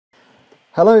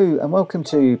Hello and welcome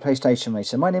to PlayStation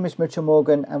Racer. My name is Mitchell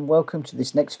Morgan and welcome to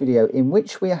this next video in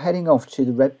which we are heading off to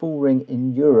the Red Bull Ring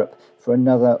in Europe for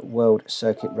another World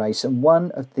Circuit race and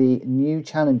one of the new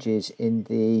challenges in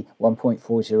the 1.40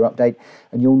 update.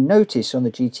 And you'll notice on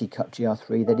the GT Cup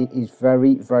Gr.3 that it is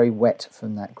very wet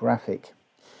from that graphic.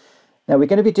 Now we're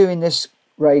going to be doing this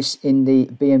race in the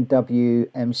BMW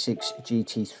M6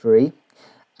 GT3.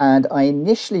 And I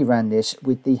initially ran this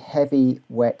with the heavy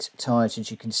wet tyres, as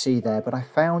you can see there, but I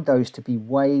found those to be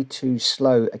way too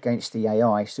slow against the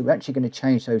AI. So we're actually going to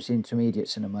change those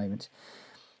intermediates in a moment.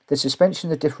 The suspension,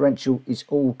 the differential is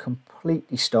all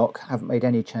completely stock. I haven't made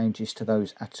any changes to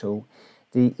those at all.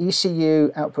 The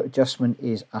ECU output adjustment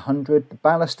is 100. The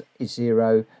ballast is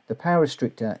 0. The power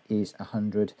restrictor is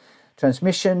 100.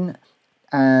 Transmission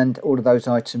and all of those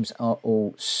items are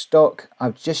all stock.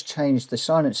 I've just changed the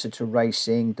silencer to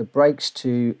racing, the brakes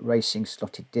to racing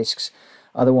slotted discs.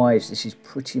 Otherwise, this is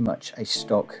pretty much a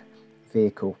stock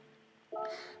vehicle.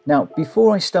 Now,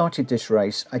 before I started this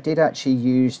race, I did actually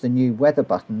use the new weather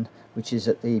button, which is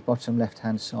at the bottom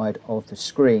left-hand side of the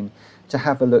screen, to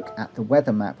have a look at the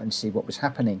weather map and see what was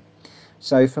happening.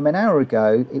 So from an hour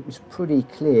ago, it was pretty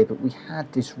clear, but we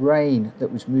had this rain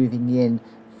that was moving in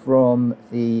from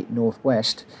the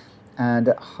northwest,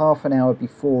 and half an hour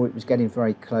before it was getting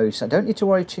very close. I don't need to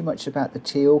worry too much about the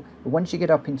teal, but once you get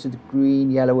up into the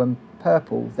green, yellow and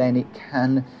purple, then it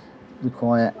can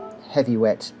require heavy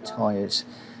wet tyres.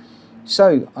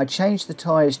 So I changed the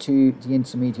tyres to the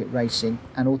intermediate racing,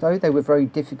 and although they were very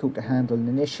difficult to handle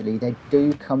initially, they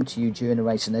do come to you during a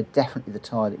race, and they're definitely the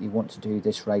tyre that you want to do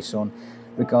this race on,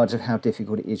 regardless of how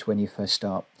difficult it is when you first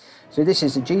start. So this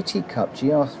is the GT Cup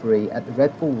Gr.3 at the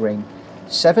Red Bull Ring.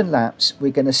 7 laps.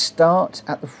 We're going to start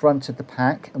at the front of the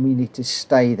pack and we need to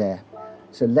stay there.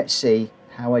 So let's see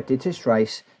how I did this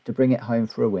race to bring it home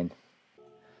for a win.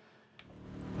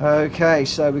 Okay,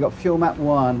 so we've got fuel map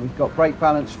 1, we've got brake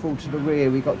balance full to the rear,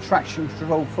 we've got traction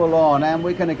control full on, and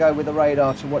we're going to go with the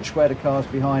radar to watch where the cars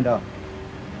behind are.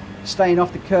 Staying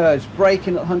off the curves,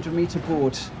 braking at 100-metre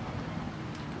boards.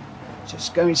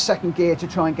 Just going second gear to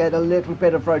try and get a little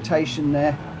bit of rotation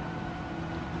there.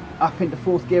 Up into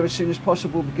 4th gear as soon as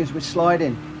possible because we're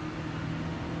sliding.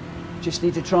 Just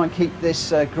need to try and keep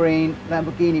this green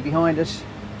Lamborghini behind us.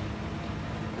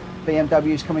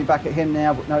 BMW's coming back at him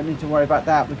now, but no need to worry about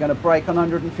that. We're going to brake on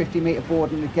 150-metre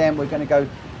board, and again we're going to go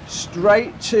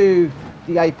straight to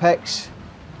the apex.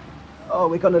 Oh,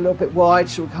 we've gone a little bit wide,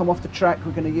 so we'll come off the track.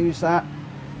 We're going to use that.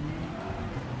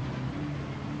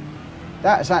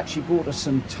 That has actually bought us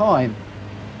some time.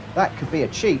 That could be a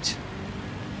cheat.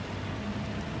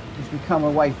 As we come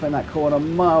away from that corner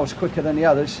miles quicker than the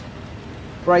others.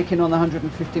 Braking on the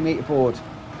 150-metre board.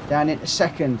 Down into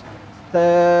 2nd.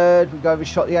 3rd, we've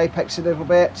overshot the apex a little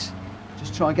bit.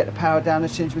 Just try and get the power down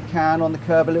as soon as we can on the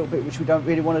curb a little bit, which we don't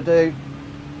really want to do.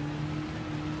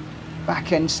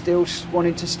 Back end still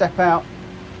wanting to step out.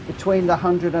 Between the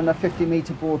 100 and the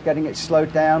 50-metre board, getting it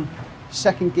slowed down.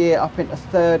 2nd gear up into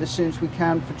 3rd as soon as we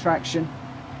can for traction.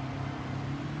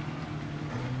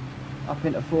 Up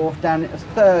into 4th, down into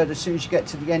 3rd as soon as you get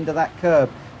to the end of that curb.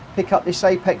 Pick up this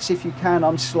apex if you can.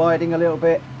 I'm sliding a little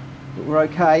bit, but we're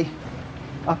okay.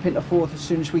 Up into 4th as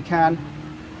soon as we can.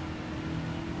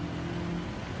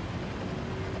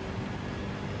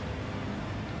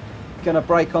 Gonna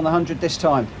brake on the 100 this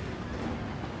time.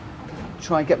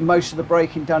 Try and get most of the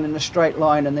braking done in a straight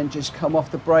line and then just come off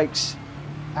the brakes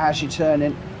as you turn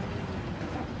in.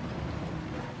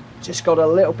 Just got a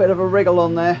little bit of a wriggle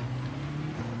on there,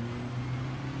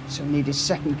 so we needed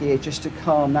 2nd gear just to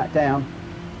calm that down.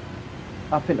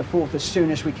 Up into 4th as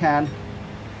soon as we can.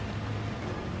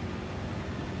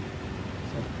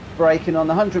 So braking on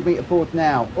the 100-metre board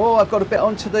now. Oh, I've got a bit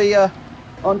onto the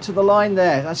line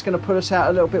there. That's going to put us out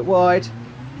a little bit wide.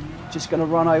 Just going to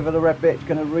run over the red bit,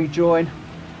 going to rejoin.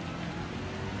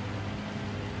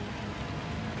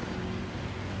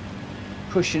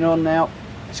 Pushing on now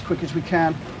as quick as we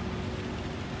can.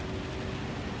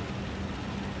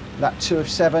 Lap 2 of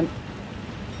 7.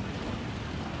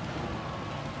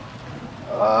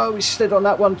 Oh, we slid on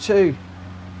that one too.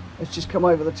 Let's just come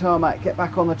over the tarmac, get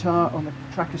back on the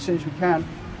track as soon as we can.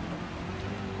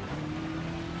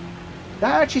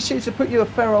 That actually seems to put you a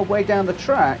fair old way down the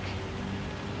track.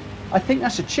 I think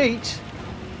that's a cheat,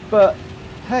 but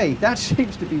hey, that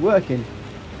seems to be working.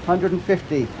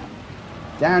 150.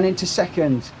 Down into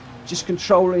 2nd, just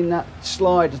controlling that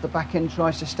slide as the back end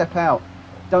tries to step out.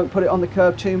 Don't put it on the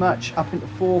curb too much. Up into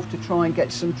 4th to try and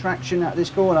get some traction out of this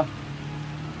corner.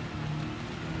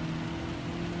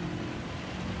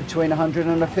 Between 100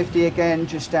 and 50 again,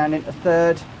 just down into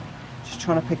 3rd. Just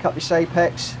trying to pick up this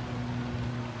apex.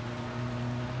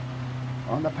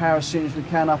 On the power as soon as we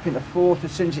can, up into fourth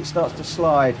as soon as it starts to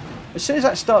slide. As soon as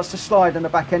that starts to slide and the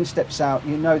back end steps out,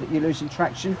 you know that you're losing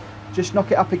traction. Just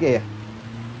knock it up a gear.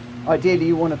 Ideally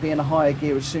you want to be in a higher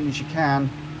gear as soon as you can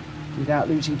without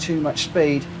losing too much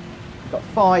speed. You've got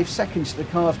 5 seconds to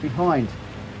the cars behind.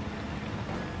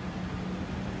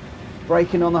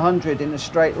 Braking on the 100 in a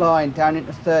straight line down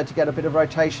into third to get a bit of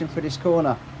rotation for this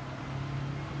corner.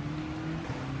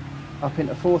 Up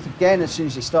into fourth again as soon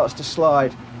as it starts to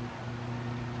slide.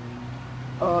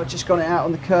 Oh, just got it out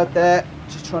on the curb there,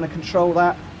 just trying to control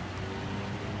that.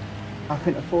 Up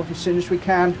into fourth as soon as we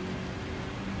can.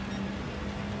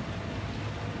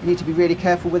 You need to be really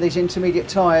careful with these intermediate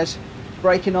tyres.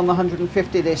 Braking on the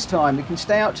 150 this time. We can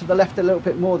stay out to the left a little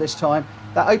bit more this time.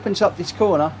 That opens up this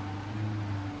corner.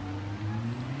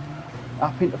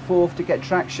 Up into fourth to get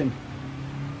traction.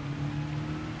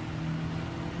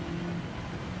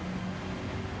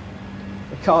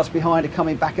 The cars behind are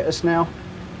coming back at us now.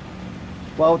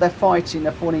 While they're fighting,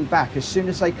 they're falling back. As soon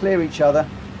as they clear each other,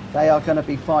 they are going to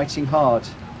be fighting hard.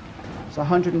 It's a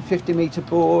 150 metre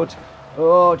board.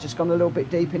 Oh, just gone a little bit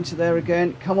deep into there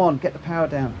again. Come on, get the power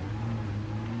down.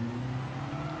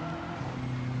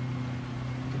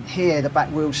 You can hear the back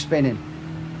wheels spinning.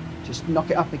 Just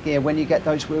knock it up a gear when you get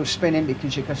those wheels spinning,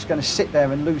 because you're just going to sit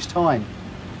there and lose time.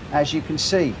 As you can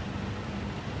see,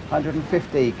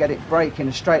 150, get it brake in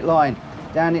a straight line.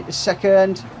 Down into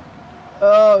second.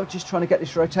 Oh, just trying to get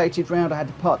this rotated round. I had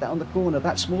to park that on the corner.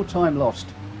 That's more time lost.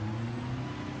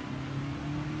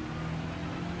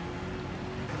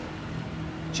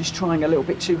 Just trying a little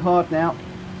bit too hard now.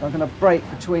 So I'm going to brake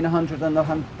between 100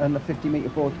 and the 50 metre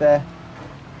board there.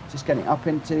 Just getting up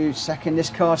into second.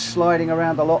 This car's sliding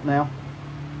around a lot now.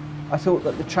 I thought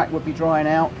that the track would be drying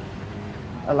out.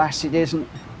 Alas, it isn't.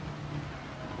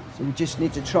 So we just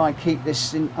need to try and keep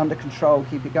this under control,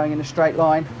 keep it going in a straight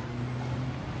line.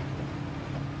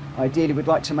 Ideally, we'd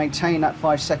like to maintain that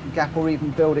 5-second gap or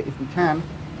even build it if we can.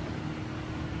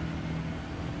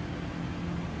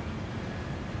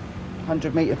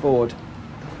 100 metre board.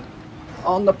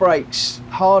 On the brakes,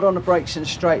 hard on the brakes in a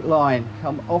straight line.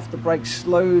 Come off the brakes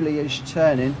slowly as you're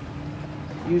turning.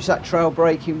 Use that trail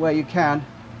braking where you can.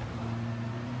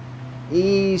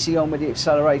 Easy on with the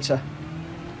accelerator.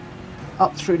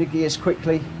 Up through the gears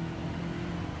quickly.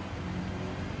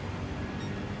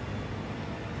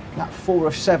 That 4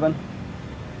 of 7.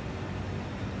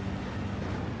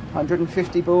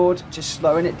 150 board, just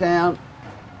slowing it down.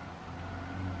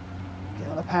 Get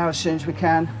on the power as soon as we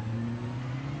can.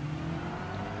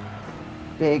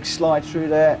 Big slide through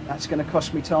there, that's going to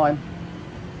cost me time.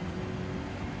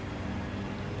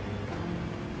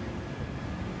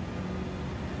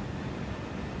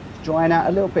 Drying out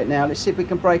a little bit now. Let's see if we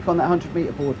can brake on that 100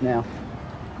 metre board now.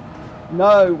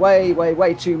 No,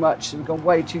 way too much. We've gone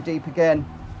way too deep again.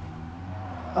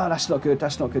 Oh, that's not good,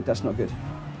 that's not good, that's not good.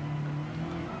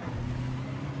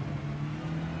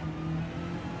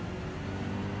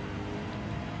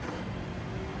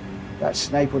 That's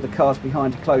enabled the cars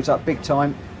behind to close up big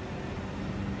time.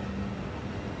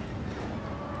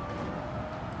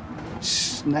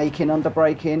 Snaking under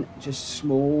braking, just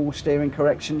small steering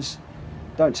corrections.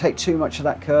 Don't take too much of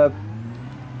that curb.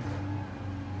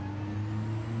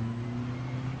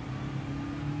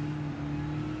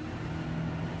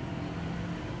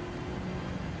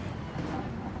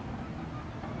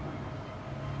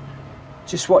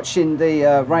 Just watching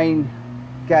the rain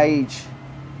gauge,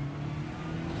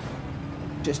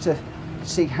 just to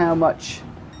see how much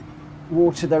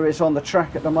water there is on the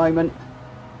track at the moment.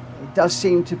 It does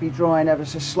seem to be drying ever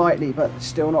so slightly, but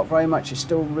still not very much. It's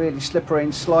still really slippery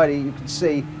and slidey. You can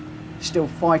see still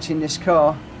fighting this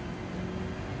car.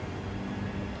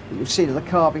 You'll see that the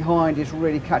car behind is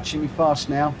really catching me fast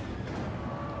now.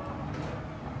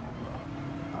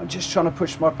 I'm just trying to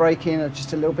push my brake in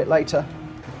just a little bit later.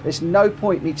 There's no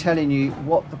point me telling you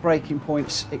what the braking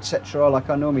points etc. are like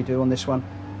I normally do on this one,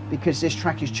 because this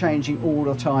track is changing all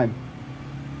the time.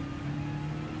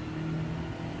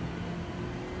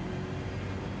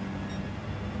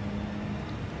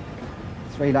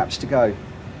 Three laps to go.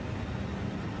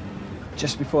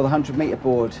 Just before the 100 metre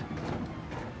board.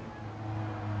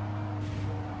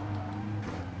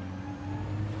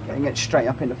 Getting it straight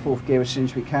up into fourth gear as soon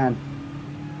as we can.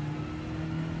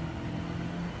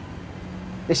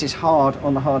 This is hard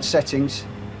on the hard settings.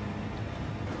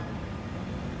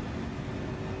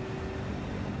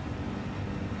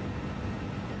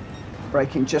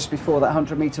 Braking just before that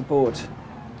 100 metre board.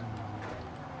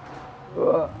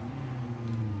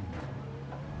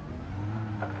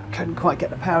 Couldn't quite get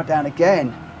the power down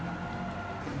again.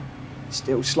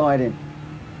 Still sliding.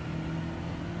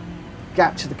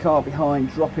 Gap to the car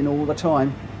behind, dropping all the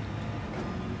time.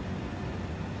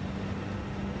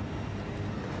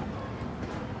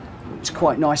 It's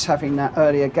quite nice having that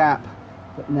earlier gap,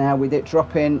 but now with it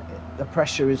dropping, the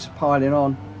pressure is piling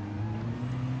on.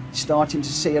 Starting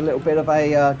to see a little bit of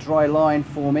a dry line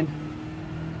forming.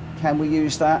 Can we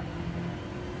use that?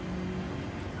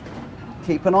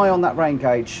 Keep an eye on that rain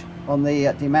gauge, on the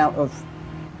amount of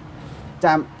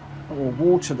damp or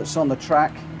water that's on the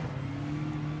track.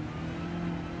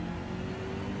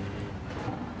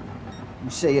 You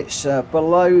see it's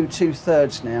below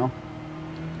 2/3 now,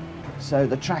 so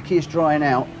the track is drying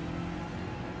out.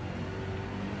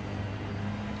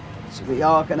 So we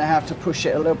are going to have to push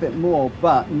it a little bit more,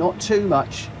 but not too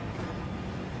much.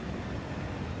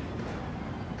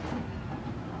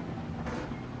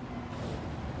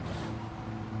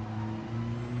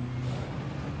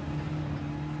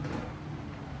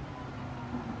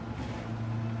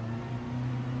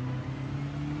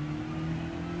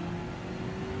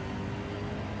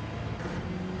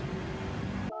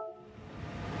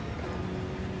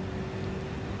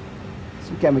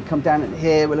 Again, we come down in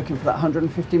here, we're looking for that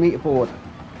 150 metre board.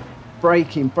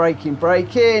 Braking, braking,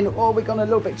 braking. Oh, we've gone a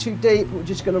little bit too deep. We're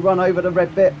just going to run over the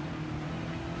red bit.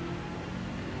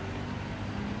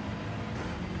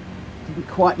 Didn't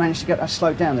quite manage to get that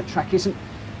slowed down. The track isn't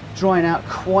drying out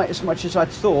quite as much as I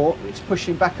thought. It's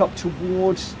pushing back up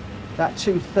towards that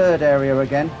 2/3 area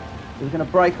again. We're going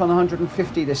to brake on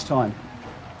 150 this time.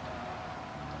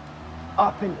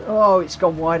 Up in, oh, it's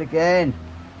gone wide again.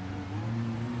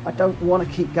 I don't want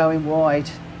to keep going wide.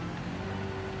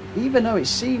 Even though it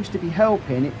seems to be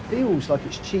helping, it feels like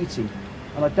it's cheating,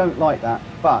 and I don't like that,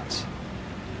 but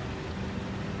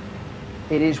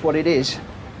it is what it is.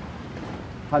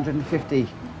 150,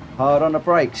 hard on the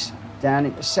brakes, down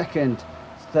into second,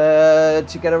 third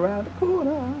to get around the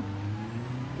corner.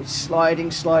 It's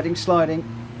sliding, sliding, sliding,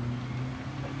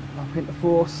 up into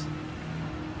fourth.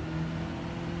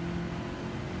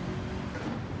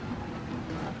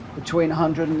 Between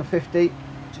 100 and the 50,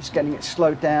 just getting it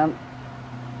slowed down.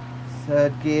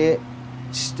 Third gear,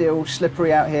 still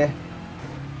slippery out here.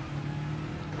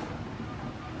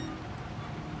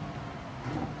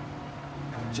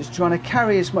 Just trying to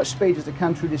carry as much speed as I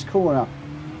can through this corner.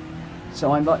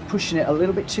 So I'm like pushing it a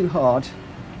little bit too hard.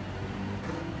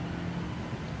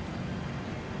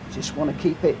 Just want to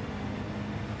keep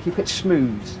it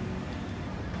smooth.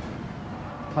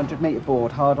 100 metre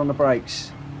board, hard on the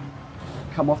brakes.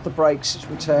 Come off the brakes as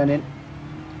we're turning.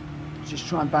 Just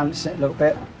try and balance it a little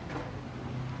bit.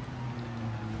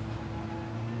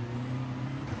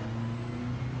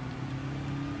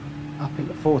 Up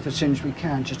into fourth as soon as we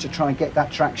can, just to try and get that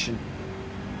traction.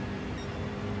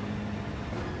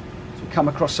 So we come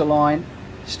across the line,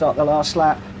 start the last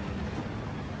lap.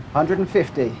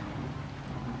 150.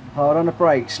 Hard on the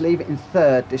brakes, leave it in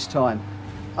third this time.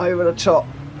 Over the top.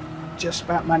 Just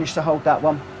about managed to hold that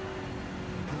one.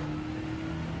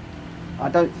 I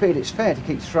don't feel it's fair to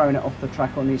keep throwing it off the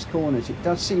track on these corners. It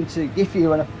does seem to give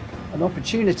you an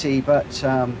opportunity, but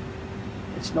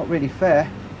it's not really fair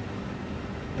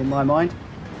in my mind.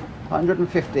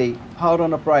 150, hard on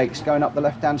the brakes, going up the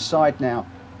left-hand side now.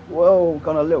 Whoa,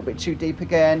 gone a little bit too deep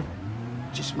again.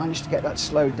 Just managed to get that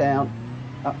slowed down.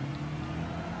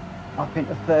 Up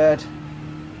into third,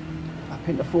 up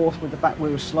into fourth with the back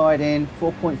wheel slide in.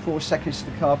 4.4 seconds to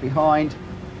the car behind.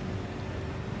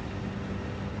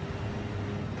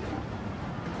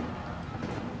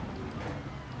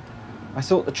 I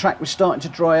thought the track was starting to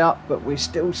dry up, but we're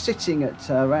still sitting at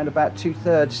around about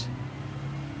 2/3.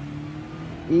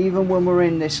 Even when we're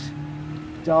in this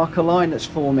darker line that's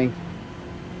forming,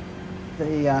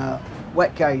 the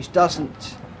wet gauge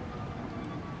doesn't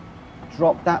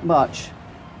drop that much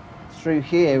through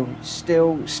here. It's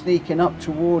still sneaking up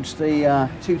towards the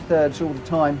 2/3 all the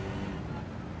time.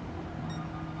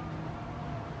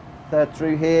 Third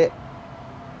through here.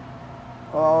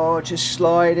 Oh, just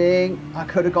sliding. I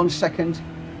could have gone second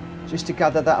just to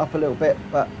gather that up a little bit,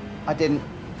 but I didn't.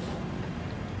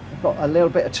 I've got a little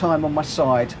bit of time on my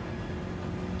side.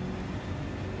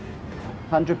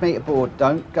 100 metre board,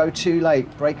 don't go too late.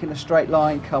 Brake in a straight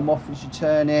line, come off as you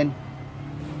turn in.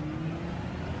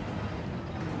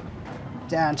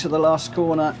 Down to the last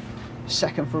corner,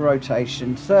 second for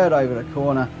rotation, third over the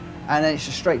corner, and then it's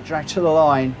a straight drag to the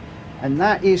line. And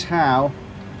that is how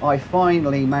I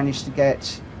finally managed to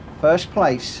get first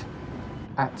place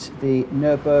at the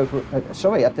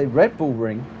at the Red Bull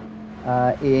Ring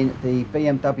in the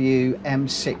BMW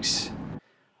M6.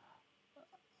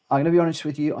 I'm going to be honest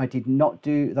with you, I did not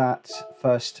do that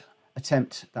first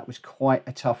attempt. That was quite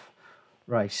a tough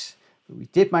race. But we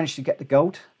did manage to get the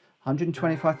gold,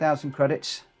 125,000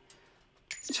 credits.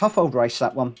 Tough old race,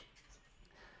 that one.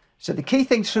 So the key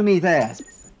things for me there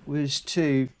was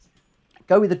to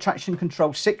go with the traction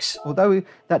control 6. Although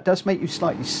that does make you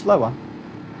slightly slower,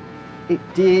 it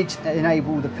did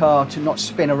enable the car to not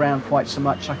spin around quite so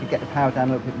much. I could get the power down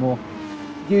a little bit more.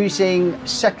 Using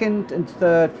 2nd and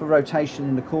 3rd for rotation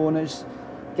in the corners,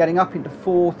 getting up into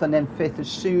 4th and then 5th as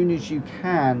soon as you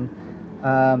can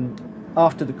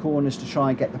after the corners to try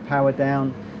and get the power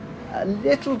down. A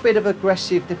little bit of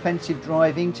aggressive defensive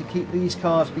driving to keep these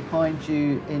cars behind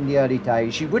you in the early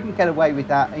days. You wouldn't get away with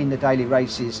that in the daily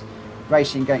races,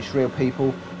 racing against real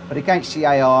people, but against the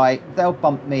AI, they'll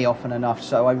bump me often enough,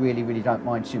 so I really don't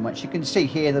mind too much. You can see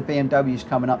here the BMW's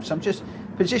coming up, so I'm just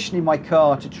positioning my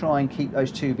car to try and keep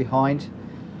those two behind.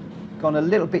 Gone a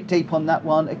little bit deep on that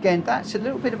one. Again, that's a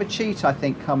little bit of a cheat, I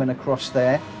think, coming across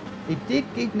there. It did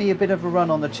give me a bit of a run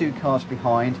on the two cars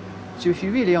behind, so if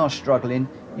you really are struggling,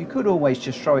 you could always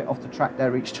just throw it off the track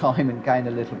there each time and gain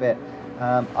a little bit.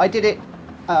 I did it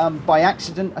by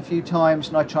accident a few times,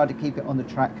 and I tried to keep it on the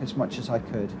track as much as I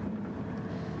could.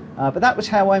 But that was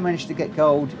how I managed to get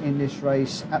gold in this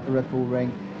race at the Red Bull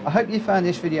Ring. I hope you found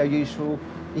this video useful.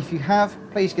 If you have,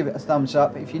 please give it a thumbs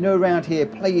up. If you're new around here,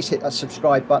 please hit that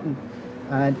subscribe button.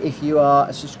 And if you are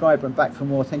a subscriber and back for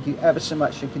more, thank you ever so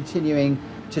much for continuing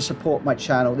to support my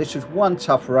channel. This was one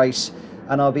tough race,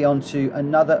 and I'll be on to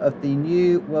another of the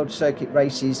new World Circuit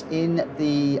races in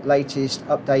the latest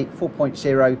update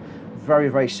 4.0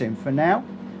 very soon. For now,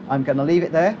 I'm going to leave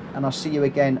it there, and I'll see you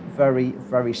again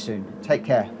very soon. Take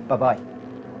care. Bye bye.